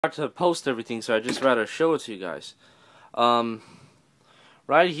Hard to post everything, so I just rather show it to you guys.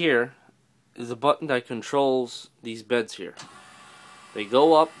 Right here is a button that controls these beds here. They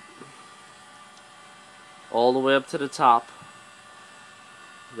go up all the way up to the top.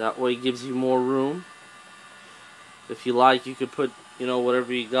 That way it gives you more room. If you like, you could put, you know,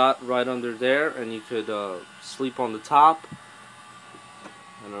 whatever you got right under there, and you could sleep on the top,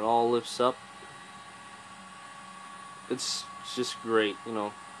 and it all lifts up. It's just great, you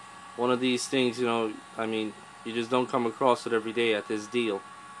know. One of these things, you know, I mean, you just don't come across it every day at this deal.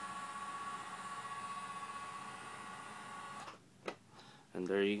 And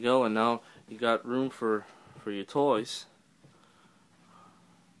there you go, and now you got room for your toys.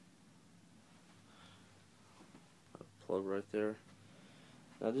 Plug right there.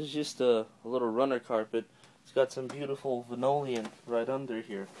 Now this is just a little runner carpet. It's got some beautiful linoleum right under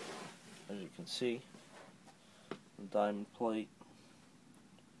here, as you can see. A diamond plate.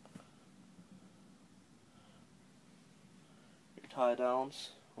 Your tie downs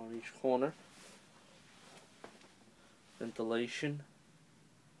on each corner. Ventilation.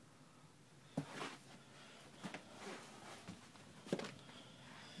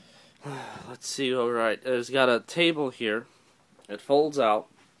 Let's see, alright, it's got a table here. It folds out.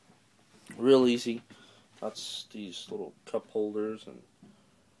 Real easy. That's these little cup holders and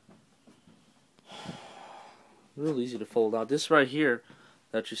real easy to fold out. This right here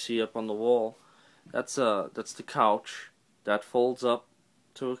that you see up on the wall, that's the couch. That folds up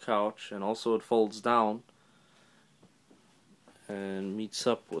to a couch, and also it folds down and meets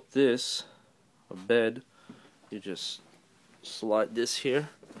up with this, a bed. You just slide this here.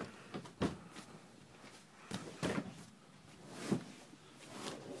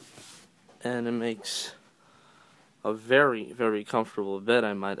 And it makes a very, very comfortable bed,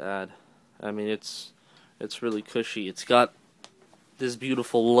 I might add. I mean, it's really cushy. It's got this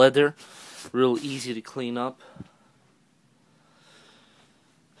beautiful leather, real easy to clean up.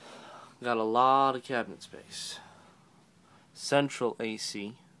 Got a lot of cabinet space. Central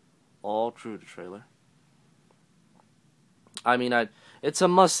AC, all through the trailer. I mean, it's a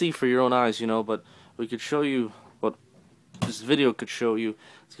must-see for your own eyes, you know, but we could show you what this video could show you.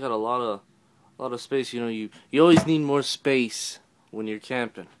 It's got a lot of space. You know, you always need more space when you're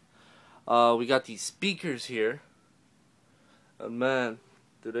camping. We got these speakers here, and man,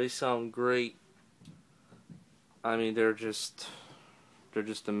 do they sound great. I mean, they're just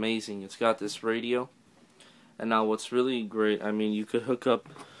amazing. It's got this radio, and now what's really great, I mean, you could hook up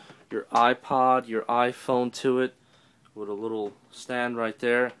your iPod, your iPhone to it with a little stand right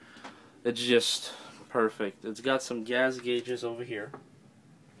there. It's just perfect. It's got some gas gauges over here.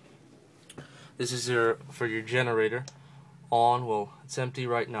 This is for your generator. On, well, it's empty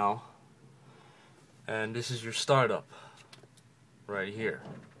right now. And this is your startup right here,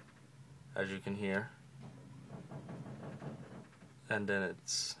 as you can hear. And then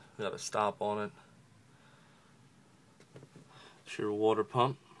it's got a stop on it. It's your water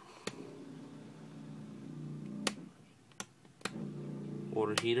pump.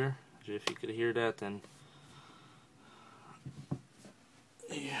 Water heater. If you could hear that, then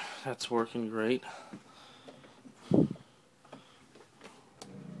yeah, that's working great.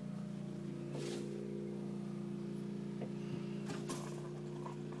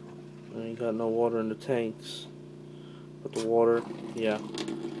 Ain't got no water in the tanks, but the water, yeah,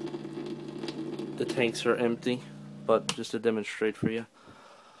 the tanks are empty. But just to demonstrate for you,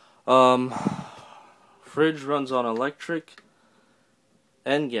 fridge runs on electric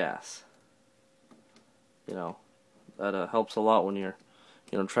and gas. You know, that helps a lot when you're,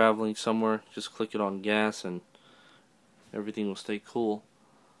 you know, traveling somewhere. Just click it on gas and everything will stay cool.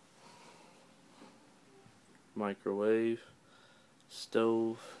 Microwave,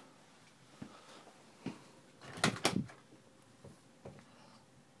 stove.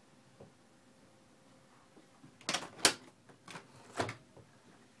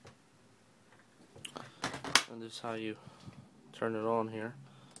 And this is how you turn it on here.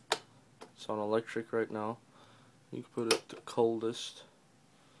 It's on electric right now. You can put it to coldest.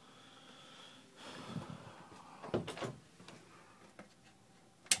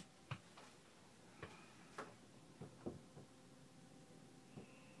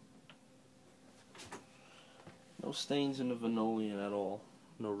 No stains in the linoleum at all.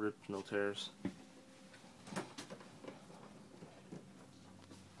 No rips, no tears.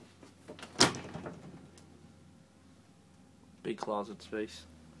 Big closet space.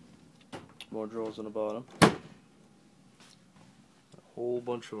 More drawers on the bottom. A whole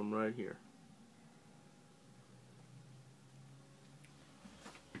bunch of them right here.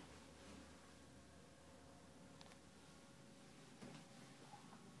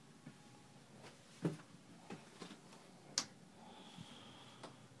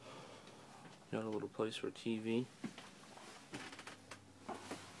 got a little place for a TV.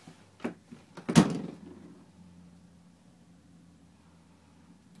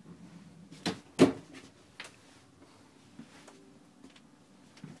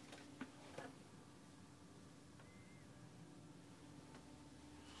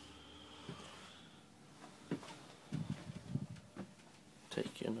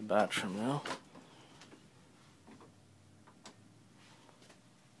 Take you in the bathroom now.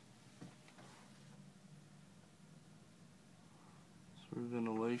 For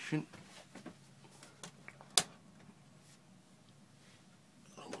ventilation.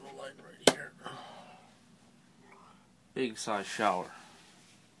 A little light right here. Big size shower.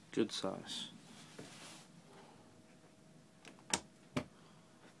 Good size.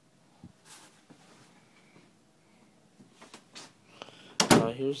 Now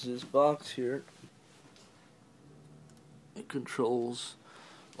here's this box here. It controls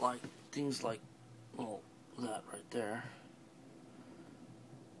like things like, well, that right there.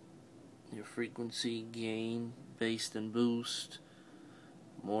 Your frequency, gain, bass and boost,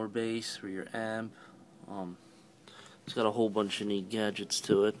 more bass for your amp. It's got a whole bunch of neat gadgets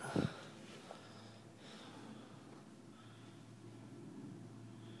to it.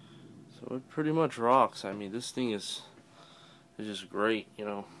 So it pretty much rocks. I mean, this thing is just great. You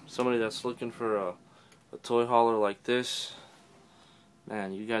know, somebody that's looking for a toy hauler like this,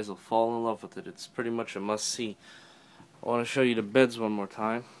 man, you guys will fall in love with it. It's pretty much a must-see. I want to show you the beds one more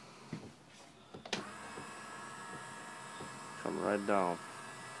time. Come right down.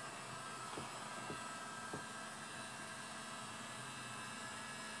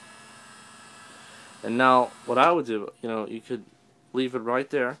 And now, what I would do, you know, you could leave it right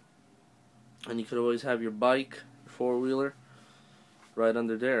there, and you could always have your bike, four-wheeler, right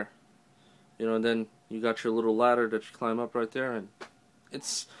under there. You know, and then you got your little ladder that you climb up right there, and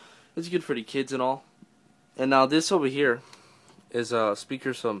it's good for the kids and all. And now this over here is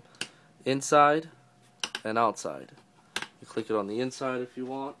speakers from inside and outside. You click it on the inside if you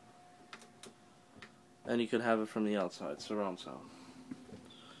want, and you can have it from the outside, surround sound.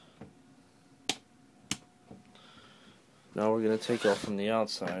 Now we're going to take off from the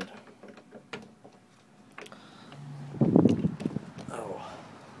outside. Oh,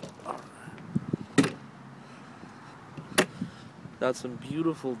 alright. Got some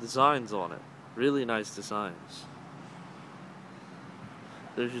beautiful designs on it. Really nice designs.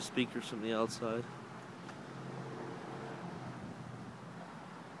 There's your speakers from the outside.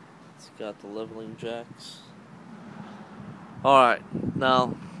 It's got the leveling jacks. Alright,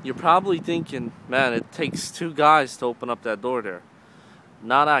 now you're probably thinking, man, it takes 2 guys to open up that door there.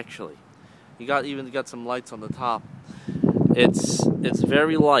 Not actually. You even got some lights on the top. It's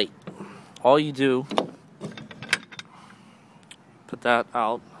very light. All you do, put that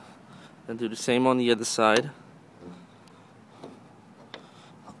out, and do the same on the other side.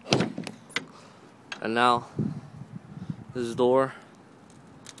 And now this door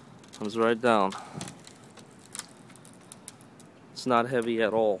comes right down. It's not heavy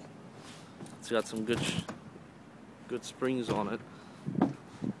at all. It's got some good springs on it. Now,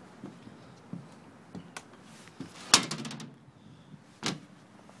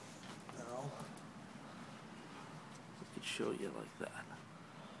 I could show you like that.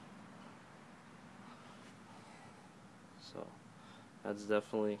 So, that's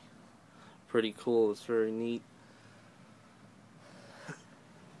definitely pretty cool. It's very neat.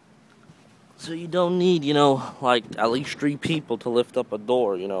 So you don't need, you know, like at least 3 people to lift up a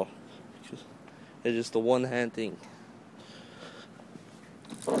door, you know. It's just a one-hand thing.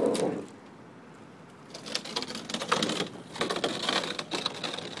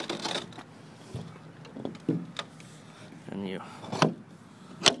 And you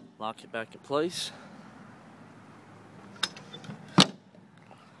lock it back in place.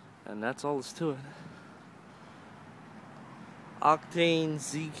 And that's all there's to it. Octane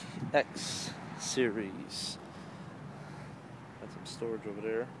ZX series. Got some storage over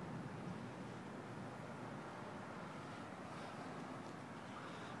there.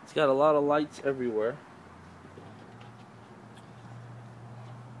 It's got a lot of lights everywhere.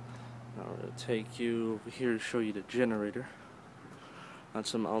 Now we're going to take you over here to show you the generator. Got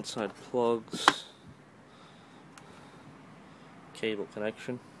some outside plugs. Cable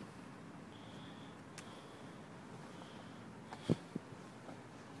connection.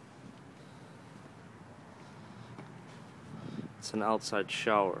 It's an outside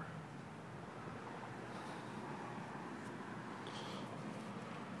shower.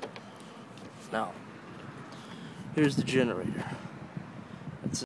 Now, here's the generator.